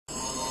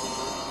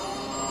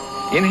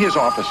In his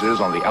offices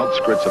on the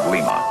outskirts of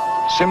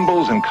Lima,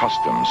 symbols and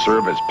customs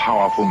serve as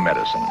powerful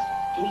medicine.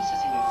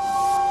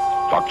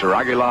 Dr.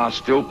 Aguilar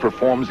still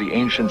performs the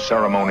ancient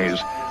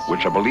ceremonies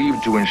which are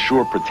believed to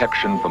ensure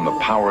protection from the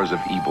powers of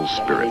evil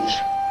spirits.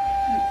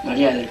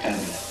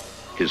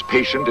 His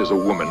patient is a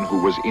woman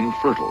who was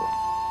infertile.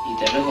 Y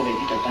te ruego,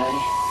 bendito Padre,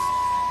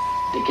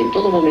 de que en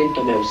todo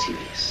momento me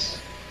auxilies,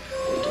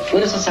 con tus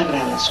fuerzas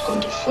sagradas, con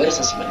tus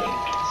fuerzas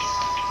malignas.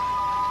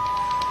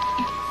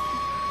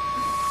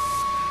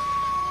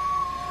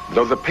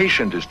 Though the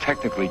patient is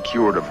technically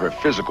cured of her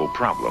physical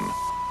problem,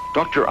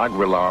 Dr.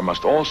 Aguilar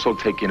must also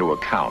take into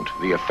account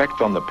the effect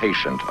on the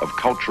patient of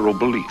cultural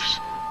beliefs.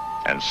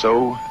 And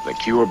so, the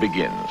cure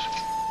begins.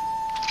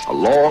 A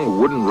long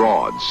wooden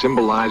rod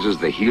symbolizes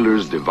the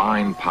healer's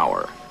divine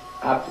power.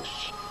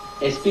 Apus,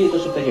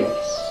 espíritus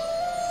superiores.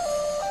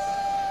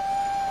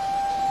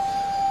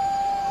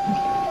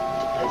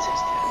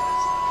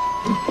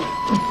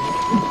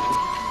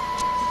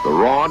 The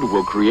rod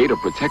will create a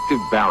protective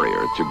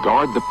barrier to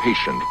guard the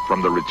patient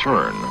from the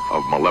return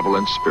of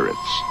malevolent spirits.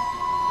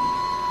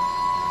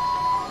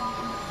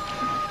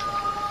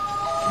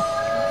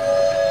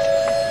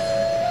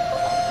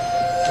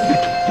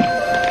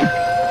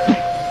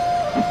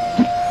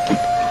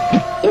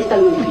 Esta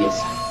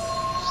limpieza.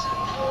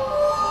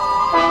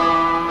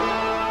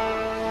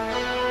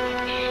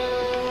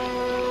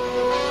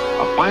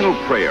 A final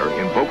prayer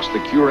invokes the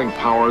curing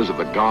powers of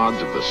the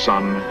gods of the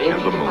sun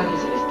and the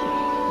moon.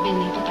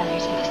 Bendito Padre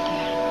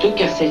Celestial. ¿Tú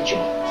qué has hecho?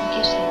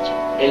 ¿Qué has hecho?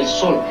 El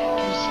sol,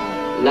 El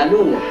sol, la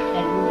luna,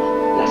 la luna,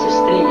 las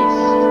estrellas.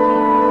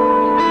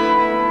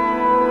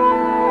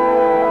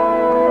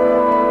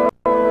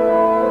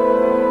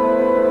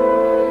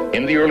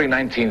 In the early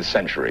 19th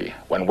century,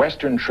 when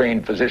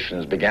Western-trained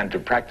physicians began to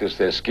practice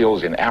their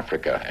skills in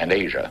Africa and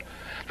Asia,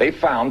 they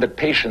found that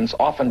patients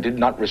often did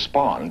not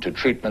respond to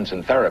treatments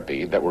and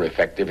therapy that were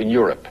effective in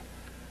Europe.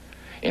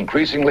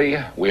 Increasingly,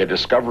 we are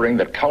discovering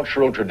that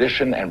cultural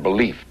tradition and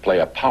belief play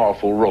a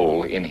powerful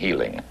role in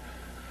healing,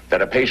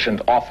 that a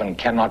patient often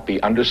cannot be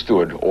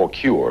understood or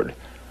cured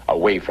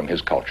away from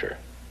his culture.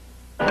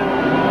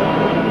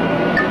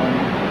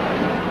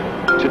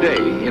 Today,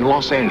 in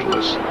Los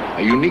Angeles,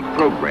 a unique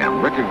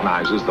program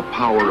recognizes the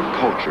power of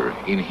culture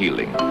in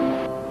healing.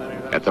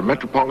 At the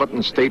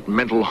Metropolitan State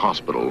Mental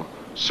Hospital,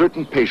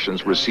 certain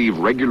patients receive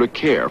regular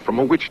care from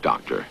a witch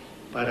doctor.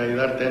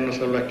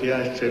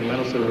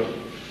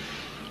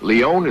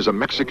 Leon is a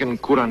Mexican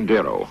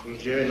curandero.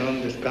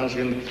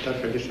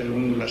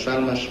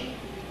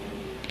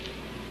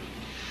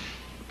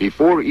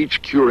 Before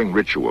each curing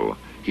ritual,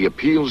 he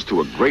appeals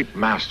to a great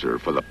master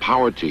for the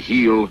power to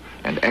heal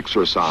and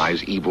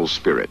exorcise evil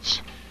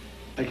spirits.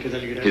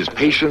 His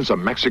patients are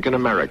Mexican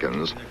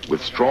Americans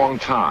with strong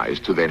ties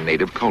to their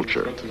native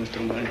culture.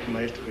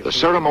 The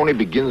ceremony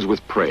begins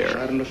with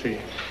prayer.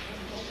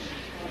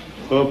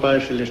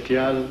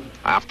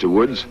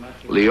 Afterwards,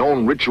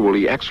 Leon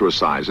ritually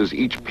exorcises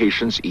each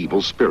patient's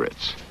evil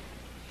spirits.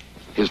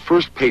 His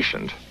first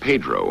patient,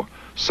 Pedro,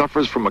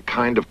 suffers from a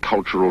kind of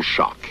cultural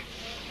shock.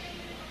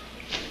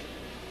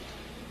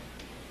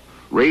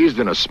 Raised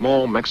in a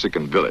small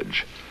Mexican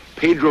village,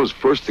 Pedro's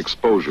first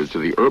exposure to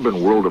the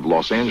urban world of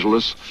Los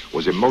Angeles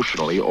was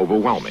emotionally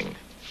overwhelming.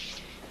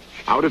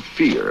 Out of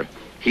fear,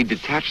 he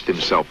detached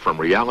himself from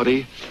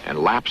reality and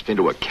lapsed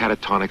into a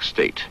catatonic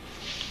state.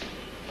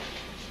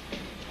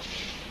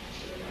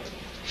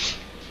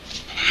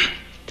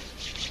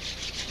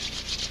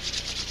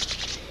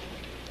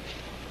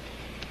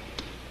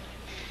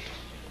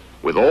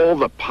 With all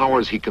the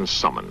powers he can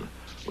summon,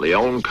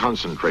 Leon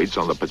concentrates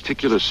on the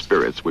particular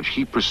spirits which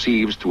he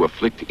perceives to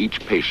afflict each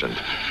patient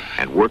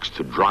and works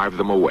to drive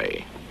them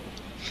away.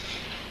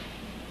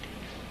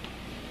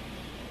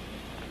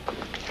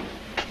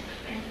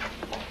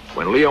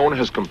 When Leon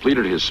has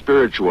completed his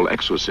spiritual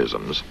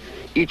exorcisms,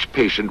 each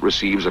patient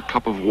receives a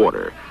cup of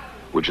water,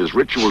 which is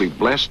ritually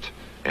blessed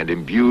and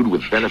imbued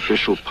with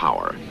beneficial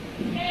power.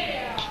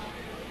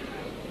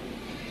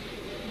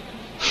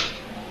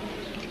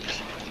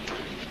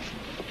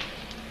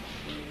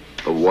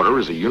 The water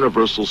is a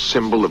universal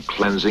symbol of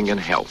cleansing and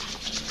health.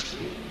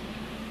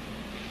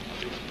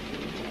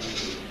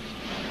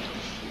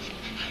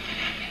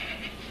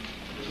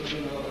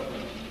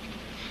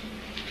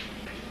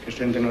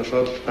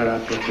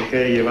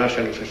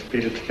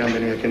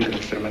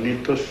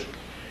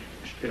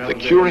 The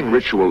curing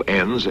ritual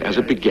ends as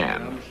it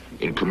began,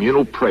 in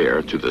communal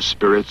prayer to the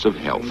spirits of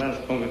health.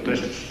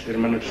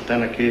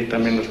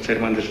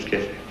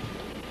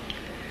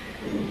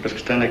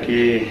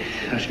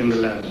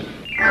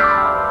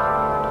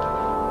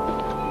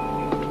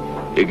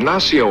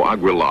 Ignacio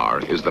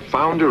Aguilar is the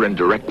founder and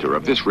director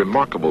of this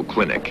remarkable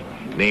clinic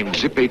named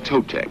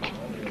Zipetotec,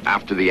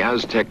 after the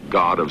Aztec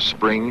god of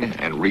spring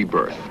and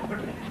rebirth.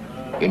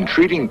 In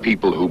treating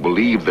people who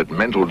believe that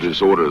mental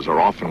disorders are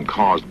often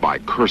caused by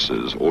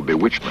curses or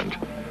bewitchment,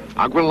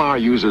 Aguilar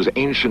uses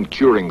ancient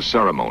curing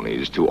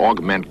ceremonies to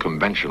augment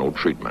conventional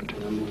treatment.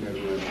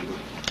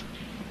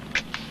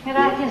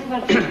 Gracias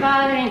por tu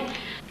Padre.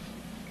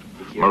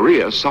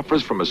 Maria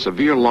suffers from a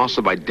severe loss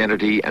of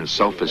identity and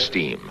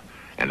self-esteem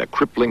and a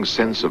crippling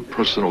sense of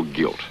personal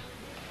guilt.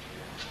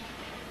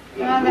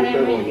 Madre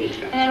mía,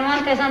 en el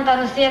monte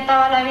Santa Lucía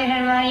estaba la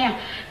Virgen María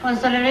con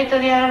solerito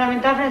diario, la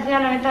mitad ofrecía,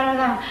 la mitad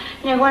rogaba.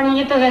 Llegó el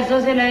niñito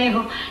Jesús y le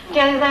dijo,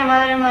 ¿qué haces ahí,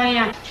 Madre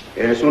María?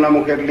 Eres una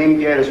mujer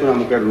limpia, eres una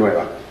mujer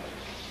nueva.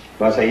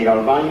 Vas a ir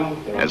al baño.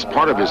 As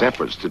part of his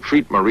efforts to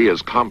treat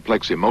Maria's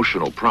complex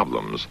emotional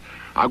problems,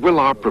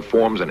 Aguilar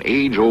performs an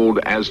age-old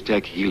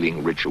Aztec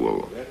healing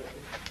ritual.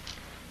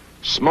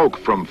 Smoke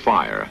from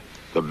fire,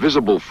 the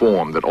visible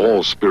form that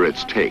all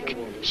spirits take,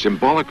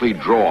 symbolically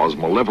draws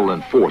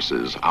malevolent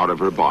forces out of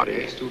her body.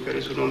 ¿Crees tú que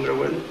eres un hombre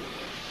bueno?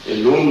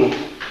 El humo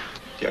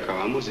te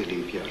acabamos de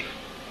limpiar.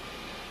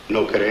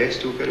 ¿No crees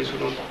tú que eres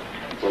un hombre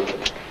bueno?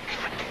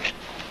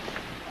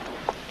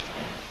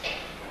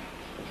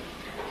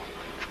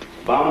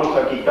 Vamos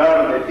a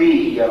quitar de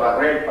ti y a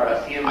barrer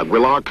para siempre.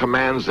 Aguilar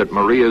commands that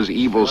Maria's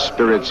evil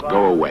spirits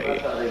go away.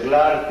 Vas a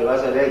arreglar, te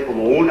vas a ver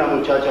como una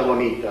muchacha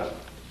bonita.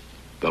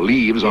 The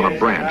leaves on a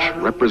branch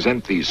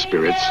represent these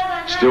spirits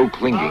still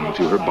clinging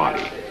to her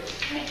body.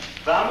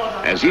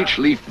 As each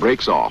leaf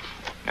breaks off,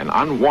 an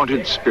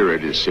unwanted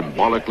spirit is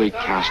symbolically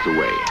cast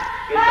away.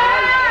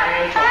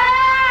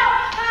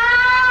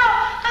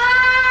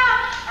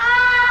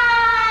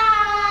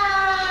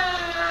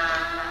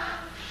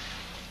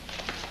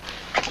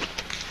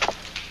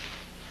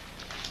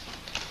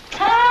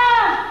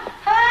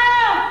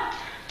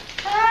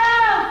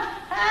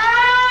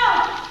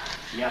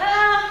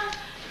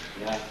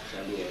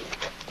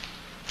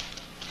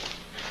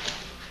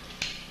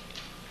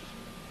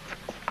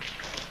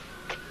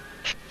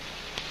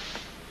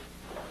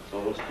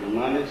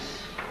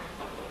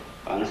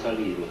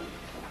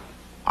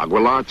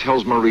 Aguilar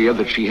tells Maria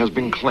that she has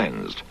been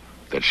cleansed,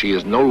 that she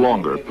is no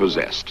longer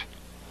possessed.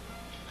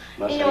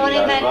 Vas a ir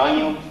al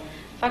baño,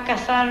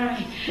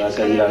 vas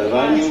a ir al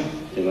baño,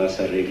 te vas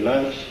a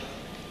arreglar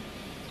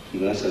y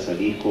vas a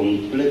salir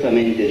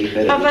completamente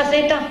diferente.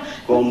 Papacito.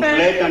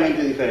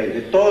 Completamente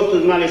diferente. Todos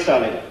tus males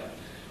salen.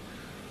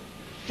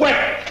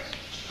 ¡Fuera!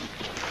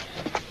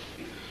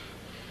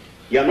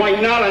 Ya no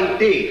hay nada en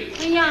ti.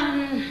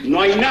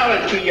 No hay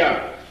nada en ti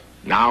ya.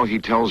 Now he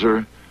tells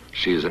her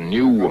she is a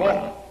new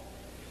woman.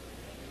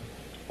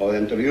 O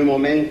dentro de un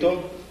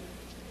momento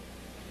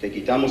te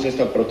quitamos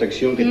esta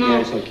protección que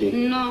tienes aquí.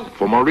 No.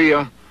 For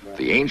Maria,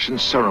 the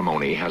ancient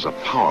ceremony has a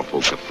powerful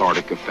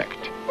cathartic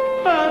effect.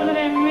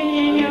 Padre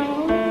mío,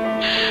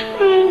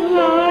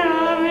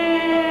 perdóname.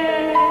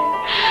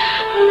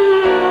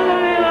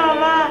 Mi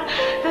mamá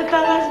te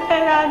estaba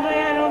esperando y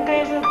ya nunca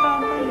hizo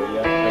tanto.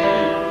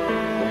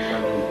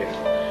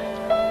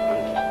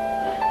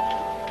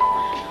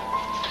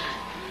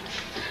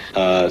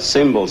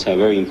 Symbols are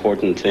very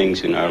important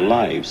things in our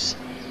lives.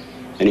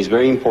 And it's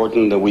very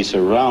important that we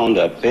surround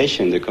a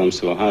patient that comes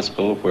to a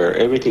hospital where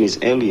everything is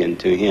alien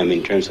to him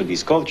in terms of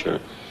his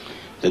culture,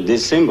 that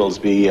these symbols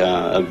be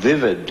a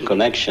vivid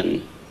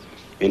connection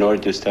in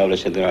order to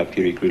establish a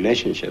therapeutic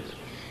relationship.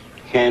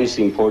 Hence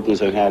the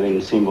importance of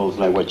having symbols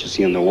like what you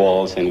see on the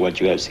walls and what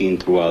you have seen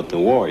throughout the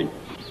ward.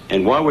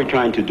 And what we're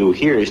trying to do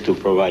here is to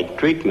provide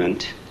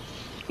treatment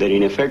that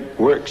in effect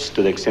works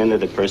to the extent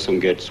that the person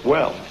gets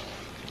well.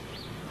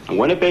 And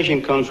when a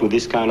patient comes with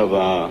this kind of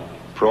a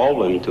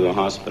problem to the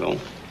hospital,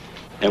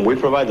 and we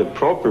provide the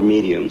proper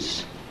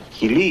mediums,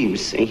 he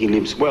leaves, and he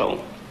leaves well.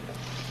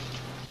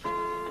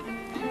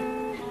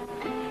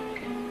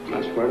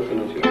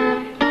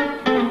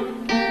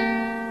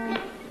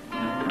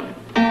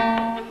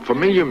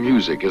 Familiar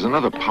music is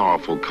another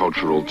powerful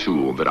cultural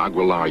tool that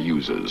Aguilar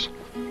uses.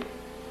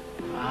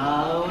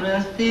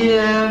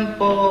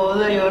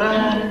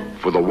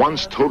 For the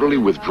once totally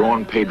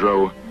withdrawn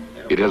Pedro,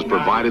 it has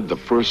provided the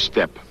first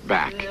step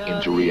back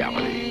into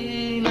reality.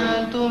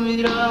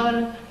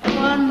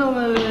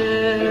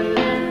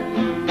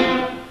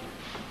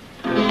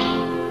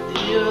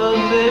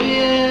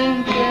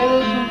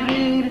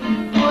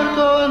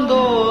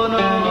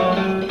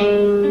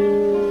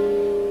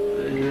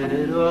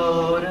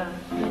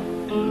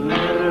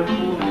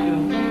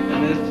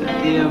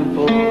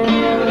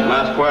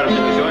 Más fuerte,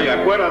 que se oiga,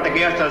 acuérdate que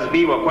ya estás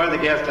vivo, acuérdate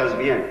que ya estás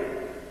bien.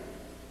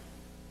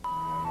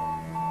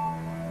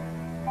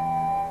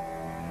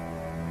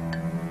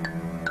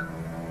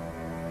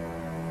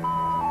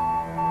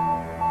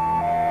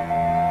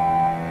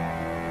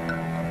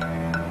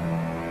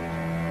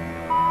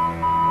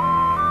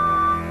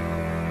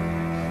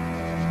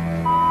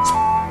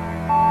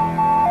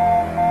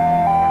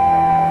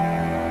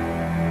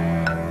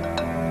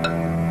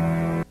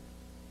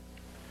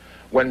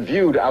 When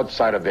viewed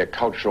outside of their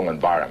cultural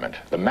environment,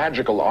 the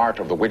magical art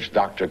of the witch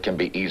doctor can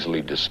be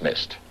easily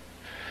dismissed.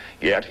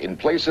 Yet, in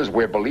places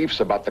where beliefs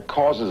about the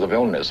causes of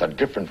illness are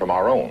different from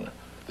our own,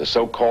 the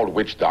so-called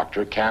witch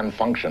doctor can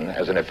function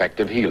as an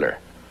effective healer.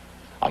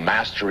 A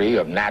mastery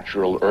of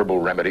natural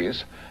herbal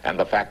remedies and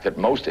the fact that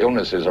most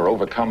illnesses are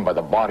overcome by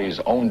the body's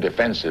own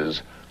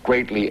defenses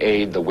greatly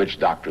aid the witch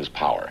doctor's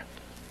power.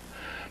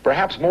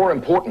 Perhaps more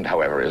important,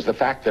 however, is the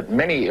fact that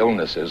many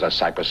illnesses are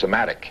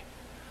psychosomatic.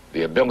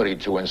 the ability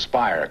to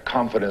inspire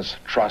confidence,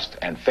 trust,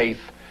 and faith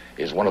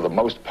is one of the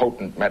most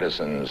potent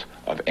medicines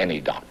of any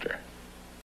doctor.